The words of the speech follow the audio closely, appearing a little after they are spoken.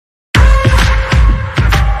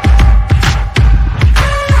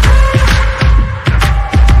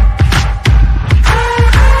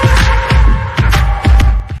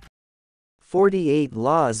48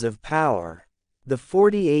 Laws of Power. The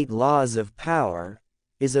 48 Laws of Power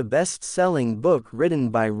is a best-selling book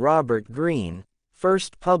written by Robert Greene,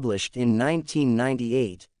 first published in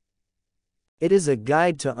 1998. It is a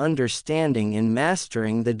guide to understanding and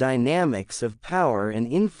mastering the dynamics of power and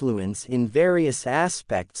influence in various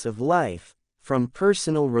aspects of life, from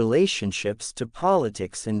personal relationships to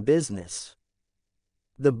politics and business.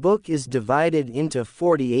 The book is divided into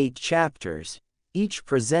 48 chapters, each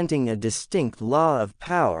presenting a distinct law of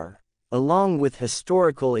power, along with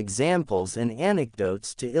historical examples and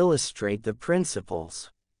anecdotes to illustrate the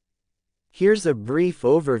principles. Here's a brief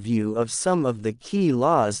overview of some of the key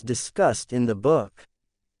laws discussed in the book.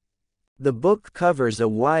 The book covers a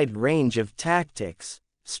wide range of tactics,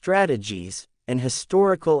 strategies, and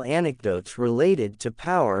historical anecdotes related to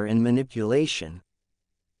power and manipulation.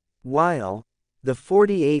 While the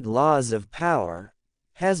 48 Laws of Power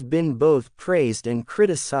has been both praised and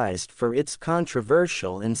criticized for its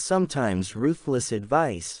controversial and sometimes ruthless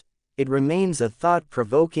advice, it remains a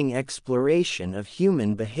thought-provoking exploration of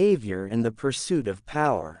human behavior and the pursuit of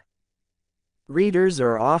power. Readers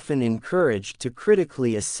are often encouraged to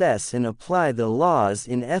critically assess and apply the laws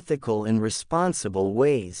in ethical and responsible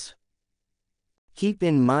ways. Keep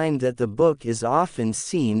in mind that the book is often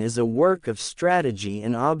seen as a work of strategy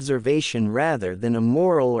and observation rather than a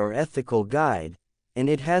moral or ethical guide, and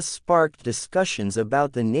it has sparked discussions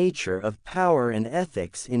about the nature of power and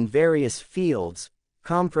ethics in various fields.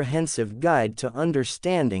 Comprehensive Guide to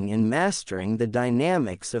Understanding and Mastering the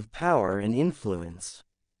Dynamics of Power and Influence.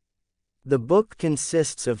 The book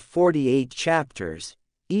consists of 48 chapters,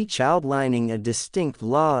 each outlining a distinct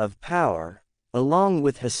law of power, along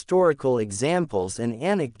with historical examples and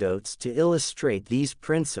anecdotes to illustrate these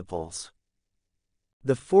principles.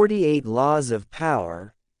 The 48 Laws of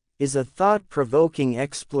Power is a thought-provoking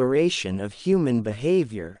exploration of human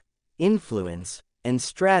behavior, influence, and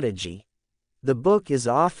strategy. The book is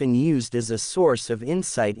often used as a source of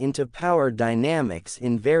insight into power dynamics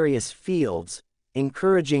in various fields,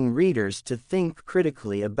 encouraging readers to think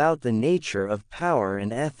critically about the nature of power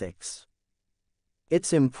and ethics.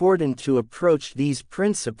 It's important to approach these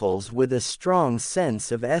principles with a strong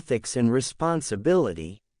sense of ethics and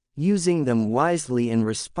responsibility, using them wisely and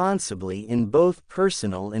responsibly in both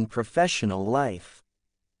personal and professional life.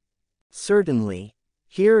 Certainly,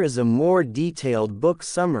 here is a more detailed book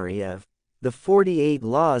summary of The 48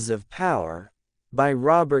 Laws of Power, by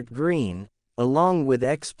Robert Greene, along with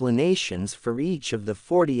explanations for each of the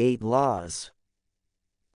 48 laws.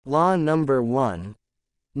 Law number 1.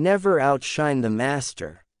 Never outshine the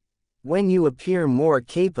master. When you appear more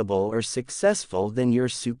capable or successful than your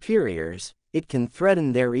superiors, it can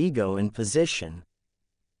threaten their ego and position.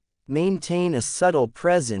 Maintain a subtle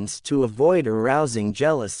presence to avoid arousing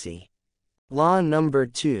jealousy. Law number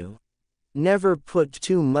 2. Never put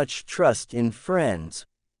too much trust in friends.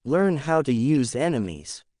 Learn how to use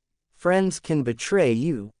enemies. Friends can betray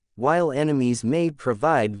you, while enemies may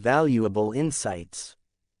provide valuable insights.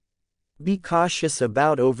 Be cautious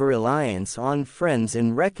about over-reliance on friends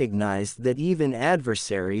and recognize that even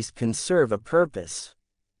adversaries can serve a purpose.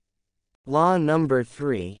 Law number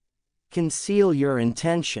 3. Conceal your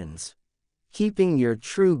intentions. Keeping your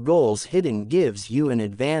true goals hidden gives you an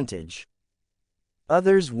advantage.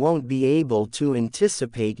 Others won't be able to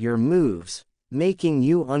anticipate your moves, making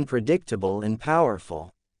you unpredictable and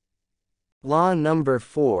powerful. Law number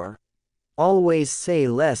 4. Always say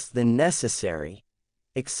less than necessary.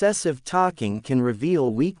 Excessive talking can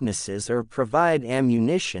reveal weaknesses or provide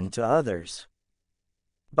ammunition to others.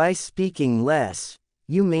 By speaking less,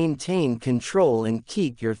 you maintain control and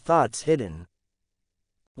keep your thoughts hidden.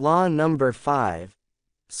 Law number 5.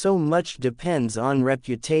 So much depends on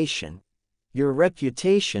reputation. Your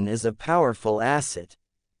reputation is a powerful asset.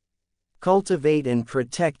 Cultivate and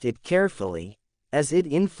protect it carefully, as it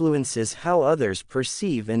influences how others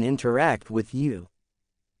perceive and interact with you.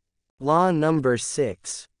 Law number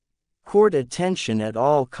 6. Court attention at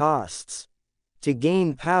all costs. To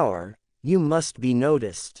gain power, you must be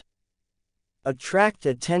noticed. Attract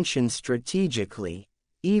attention strategically,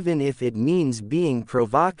 even if it means being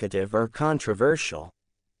provocative or controversial.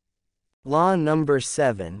 Law number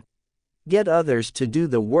 7. Get others to do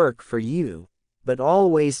the work for you, but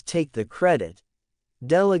always take the credit.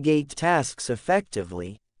 Delegate tasks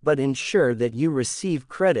effectively, but ensure that you receive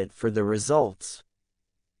credit for the results.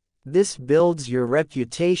 This builds your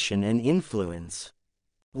reputation and influence.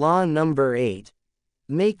 Law number 8.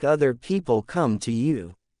 Make other people come to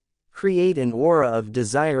you. Create an aura of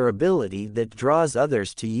desirability that draws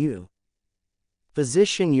others to you.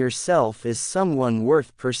 Position yourself as someone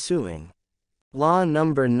worth pursuing. Law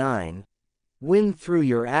number 9. Win through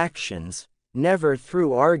your actions, never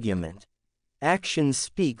through argument. Actions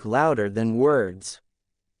speak louder than words.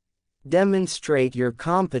 Demonstrate your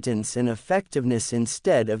competence and effectiveness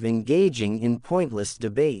instead of engaging in pointless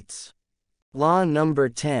debates. Law number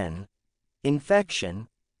 10. Infection.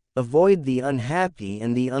 Avoid the unhappy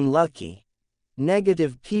and the unlucky.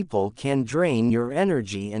 Negative people can drain your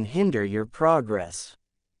energy and hinder your progress.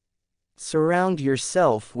 Surround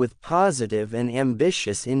yourself with positive and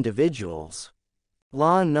ambitious individuals.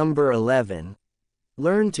 Law number 11.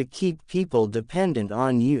 Learn to keep people dependent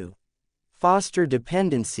on you. Foster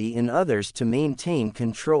dependency in others to maintain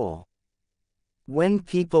control. When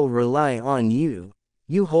people rely on you,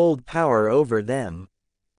 you hold power over them.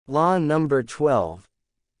 Law number 12.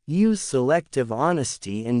 Use selective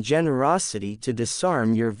honesty and generosity to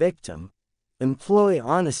disarm your victim. Employ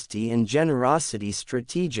honesty and generosity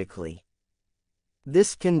strategically.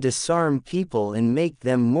 This can disarm people and make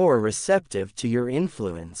them more receptive to your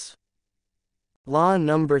influence. Law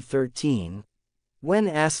number 13. When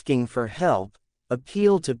asking for help,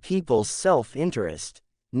 appeal to people's self-interest,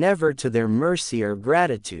 never to their mercy or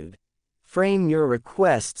gratitude. Frame your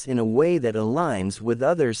requests in a way that aligns with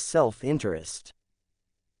others' self-interest.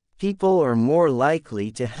 People are more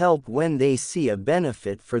likely to help when they see a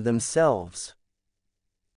benefit for themselves.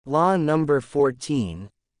 Law number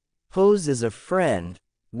 14. Pose as a friend,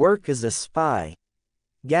 work as a spy.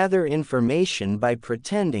 Gather information by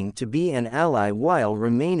pretending to be an ally while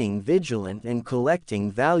remaining vigilant and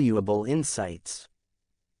collecting valuable insights.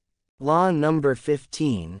 Law number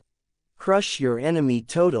 15. Crush your enemy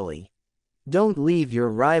totally. Don't leave your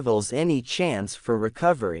rivals any chance for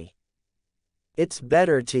recovery. It's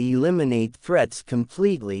better to eliminate threats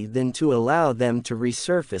completely than to allow them to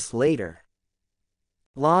resurface later.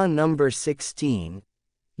 Law number 16.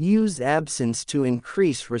 Use absence to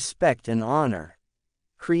increase respect and honor.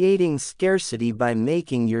 Creating scarcity by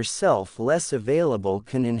making yourself less available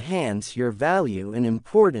can enhance your value and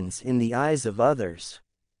importance in the eyes of others.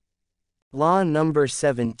 Law number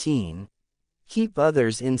 17. Keep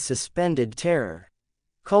others in suspended terror.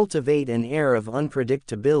 Cultivate an air of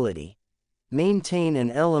unpredictability. Maintain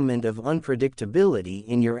an element of unpredictability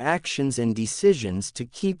in your actions and decisions to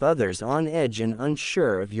keep others on edge and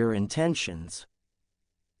unsure of your intentions.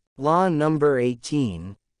 Law number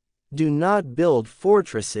 18. Do not build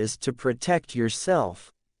fortresses to protect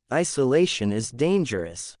yourself. Isolation is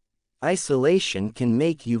dangerous. Isolation can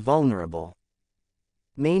make you vulnerable.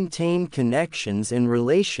 Maintain connections and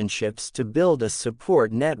relationships to build a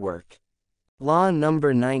support network. Law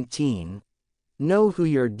number 19. Know who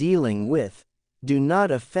you're dealing with. Do not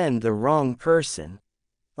offend the wrong person.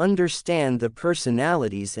 Understand the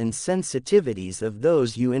personalities and sensitivities of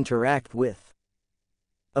those you interact with.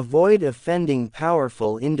 Avoid offending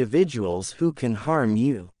powerful individuals who can harm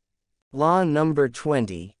you. Law number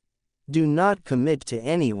 20. Do not commit to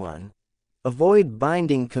anyone. Avoid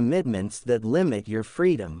binding commitments that limit your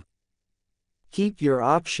freedom. Keep your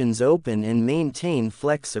options open and maintain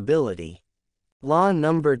flexibility. Law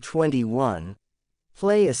number 21.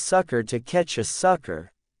 Play a sucker to catch a sucker.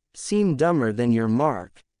 Seem dumber than your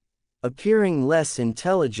mark. Appearing less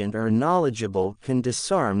intelligent or knowledgeable can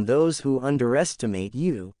disarm those who underestimate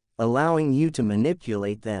you, allowing you to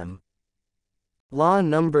manipulate them. Law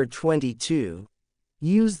number 22.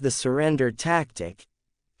 Use the surrender tactic.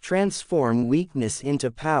 Transform weakness into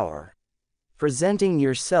power. Presenting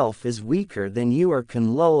yourself as weaker than you are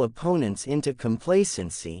can lull opponents into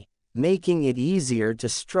complacency, making it easier to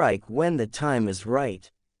strike when the time is right.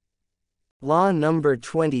 Law number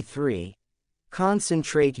 23.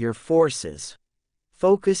 Concentrate your forces.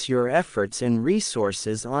 Focus your efforts and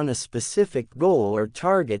resources on a specific goal or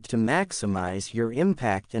target to maximize your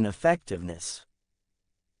impact and effectiveness.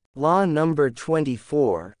 Law number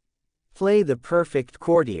 24. Play the perfect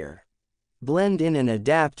courtier. Blend in and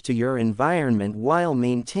adapt to your environment while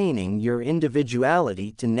maintaining your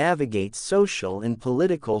individuality to navigate social and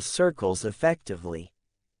political circles effectively.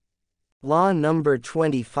 Law number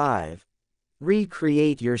 25.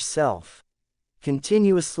 Recreate yourself.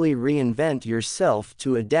 Continuously reinvent yourself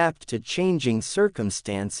to adapt to changing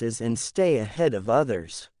circumstances and stay ahead of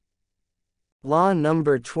others. Law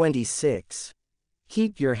number 26.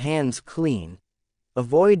 Keep your hands clean.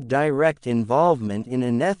 Avoid direct involvement in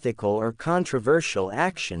unethical or controversial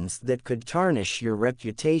actions that could tarnish your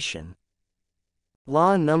reputation.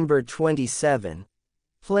 Law number 27.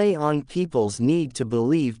 Play on people's need to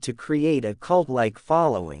believe to create a cult-like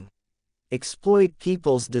following. Exploit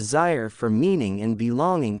people's desire for meaning and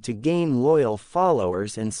belonging to gain loyal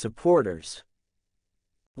followers and supporters.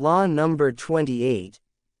 Law number 28.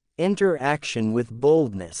 Enter action with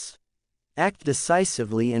boldness. Act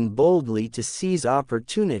decisively and boldly to seize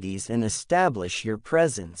opportunities and establish your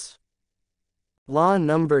presence. Law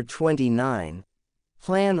number 29.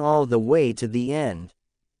 Plan all the way to the end.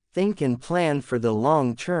 Think and plan for the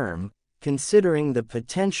long term, considering the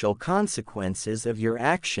potential consequences of your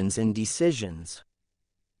actions and decisions.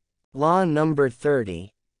 Law number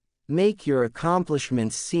 30. Make your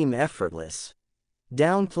accomplishments seem effortless.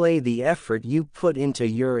 Downplay the effort you put into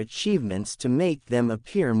your achievements to make them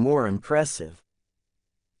appear more impressive.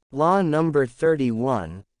 Law number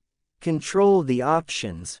 31. Control the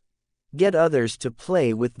options. Get others to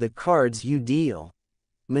play with the cards you deal.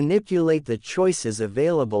 Manipulate the choices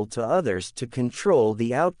available to others to control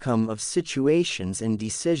the outcome of situations and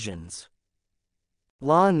decisions.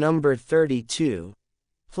 Law number 32.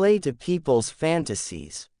 Play to people's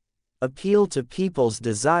fantasies. Appeal to people's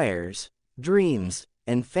desires, dreams,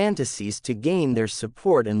 and fantasies to gain their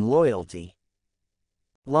support and loyalty.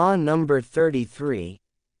 Law number 33.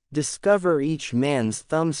 Discover each man's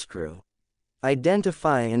thumbscrew.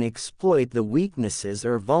 Identify and exploit the weaknesses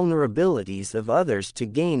or vulnerabilities of others to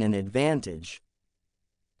gain an advantage.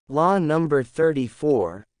 Law number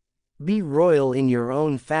 34. Be royal in your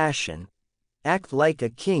own fashion. Act like a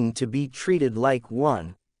king to be treated like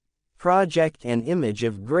one. Project an image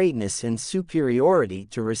of greatness and superiority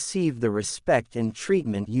to receive the respect and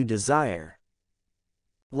treatment you desire.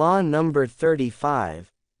 Law number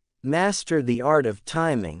 35. Master the art of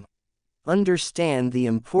timing. Understand the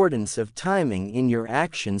importance of timing in your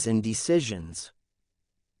actions and decisions.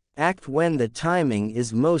 Act when the timing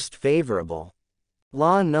is most favorable.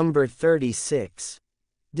 Law number 36.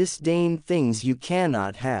 Disdain things you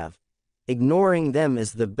cannot have. Ignoring them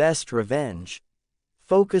is the best revenge.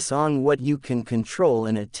 Focus on what you can control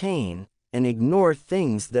and attain, and ignore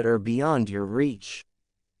things that are beyond your reach.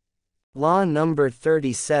 Law number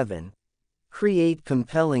 37. Create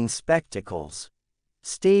compelling spectacles.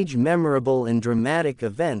 Stage memorable and dramatic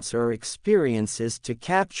events or experiences to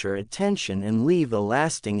capture attention and leave a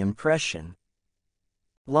lasting impression.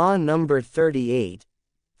 Law number 38.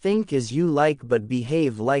 Think as you like but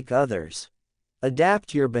behave like others.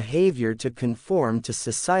 Adapt your behavior to conform to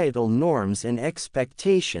societal norms and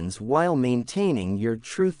expectations while maintaining your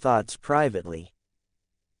true thoughts privately.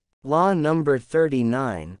 Law number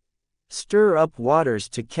 39. Stir up waters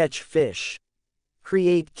to catch fish.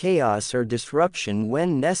 Create chaos or disruption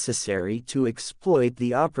when necessary to exploit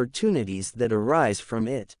the opportunities that arise from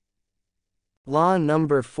it. Law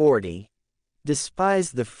number 40.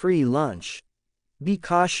 Despise the free lunch. Be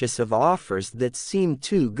cautious of offers that seem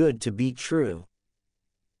too good to be true.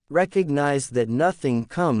 Recognize that nothing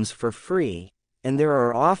comes for free, and there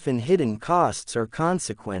are often hidden costs or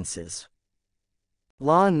consequences.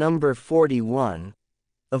 Law number 41.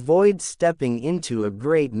 Avoid stepping into a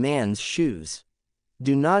great man's shoes.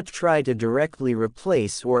 Do not try to directly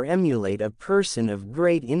replace or emulate a person of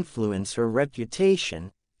great influence or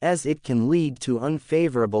reputation, as it can lead to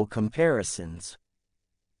unfavorable comparisons.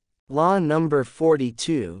 Law number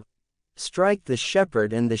 42. Strike the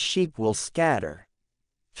shepherd and the sheep will scatter.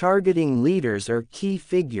 Targeting leaders or key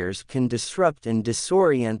figures can disrupt and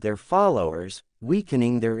disorient their followers,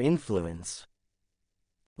 weakening their influence.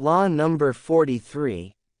 Law number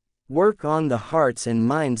 43. Work on the hearts and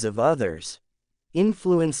minds of others.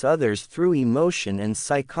 Influence others through emotion and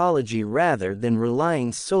psychology rather than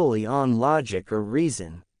relying solely on logic or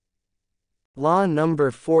reason. Law number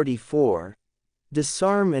 44.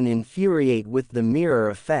 Disarm and infuriate with the mirror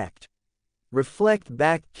effect. Reflect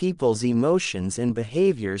back people's emotions and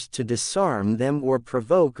behaviors to disarm them or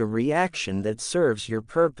provoke a reaction that serves your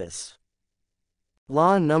purpose.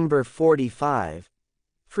 Law number 45.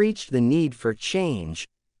 Preach the need for change,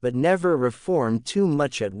 but never reform too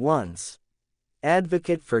much at once.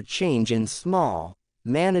 Advocate for change in small,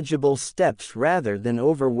 manageable steps rather than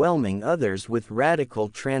overwhelming others with radical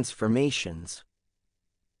transformations.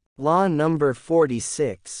 Law number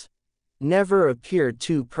 46. Never appear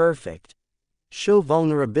too perfect. Show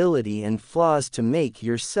vulnerability and flaws to make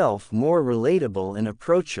yourself more relatable and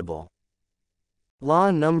approachable. Law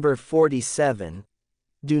number 47.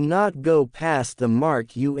 Do not go past the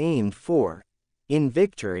mark you aimed for. In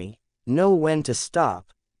victory, know when to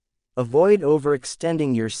stop. Avoid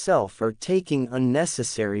overextending yourself or taking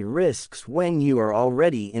unnecessary risks when you are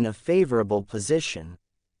already in a favorable position.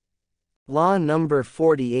 Law number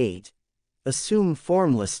 48. Assume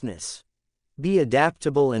formlessness. Be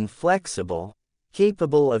adaptable and flexible,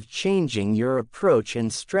 capable of changing your approach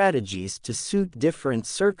and strategies to suit different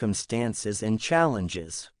circumstances and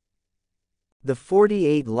challenges. The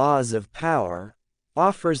 48 Laws of Power,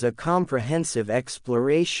 offers a comprehensive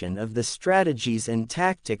exploration of the strategies and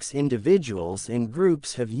tactics individuals and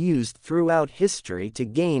groups have used throughout history to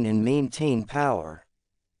gain and maintain power.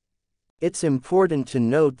 It's important to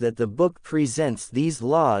note that the book presents these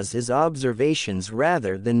laws as observations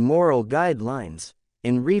rather than moral guidelines,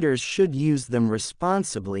 and readers should use them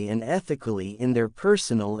responsibly and ethically in their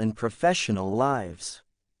personal and professional lives.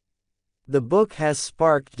 The book has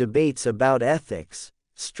sparked debates about ethics,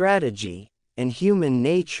 strategy, and human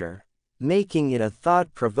nature, making it a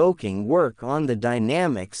thought-provoking work on the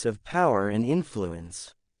dynamics of power and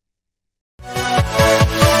influence.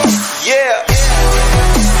 Yeah!